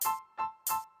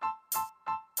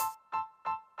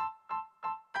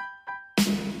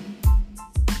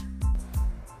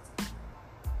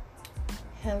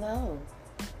Hello,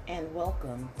 and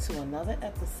welcome to another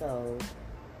episode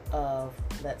of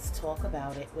Let's Talk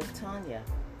About It with Tanya.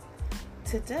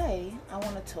 Today, I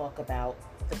want to talk about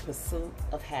the pursuit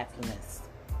of happiness.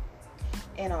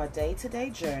 In our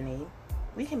day-to-day journey,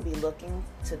 we can be looking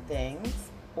to things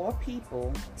or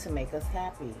people to make us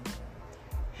happy.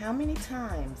 How many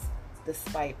times,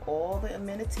 despite all the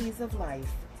amenities of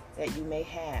life that you may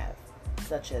have,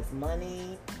 such as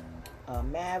money, a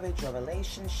marriage or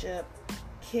relationship,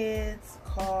 kids,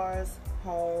 cars,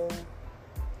 home,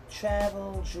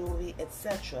 travel, jewelry,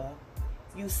 etc.,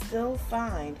 you still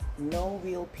find no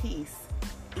real peace,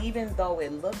 even though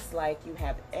it looks like you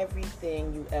have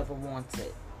everything you ever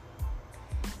wanted.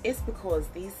 It's because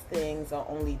these things are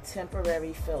only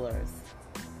temporary fillers.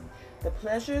 The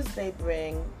pleasures they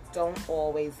bring don't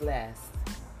always last.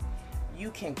 You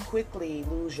can quickly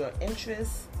lose your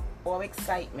interest or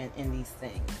excitement in these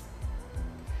things.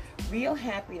 Real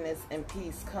happiness and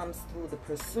peace comes through the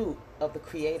pursuit of the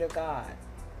Creator God,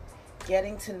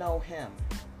 getting to know Him,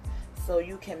 so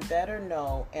you can better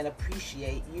know and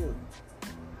appreciate you.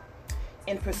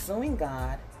 In pursuing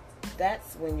God,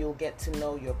 that's when you'll get to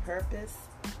know your purpose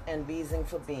and reason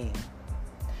for being,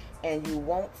 and you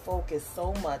won't focus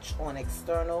so much on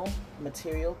external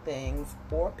material things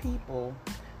or people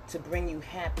to bring you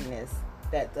happiness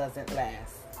that doesn't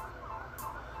last.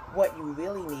 What you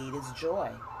really need is joy,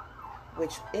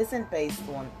 which isn't based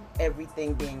on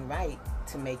everything being right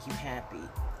to make you happy,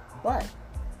 but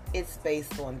it's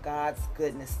based on God's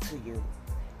goodness to you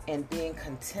and being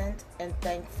content and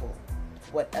thankful,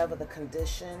 whatever the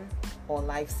condition or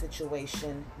life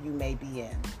situation you may be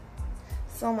in.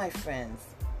 So my friends,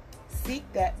 seek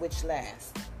that which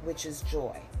lasts, which is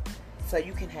joy, so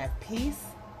you can have peace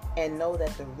and know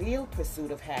that the real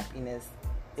pursuit of happiness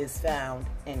is found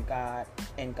in God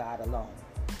and God alone.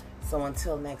 So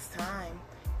until next time,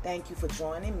 thank you for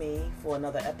joining me for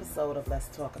another episode of Let's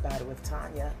Talk About It with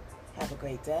Tanya. Have a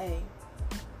great day.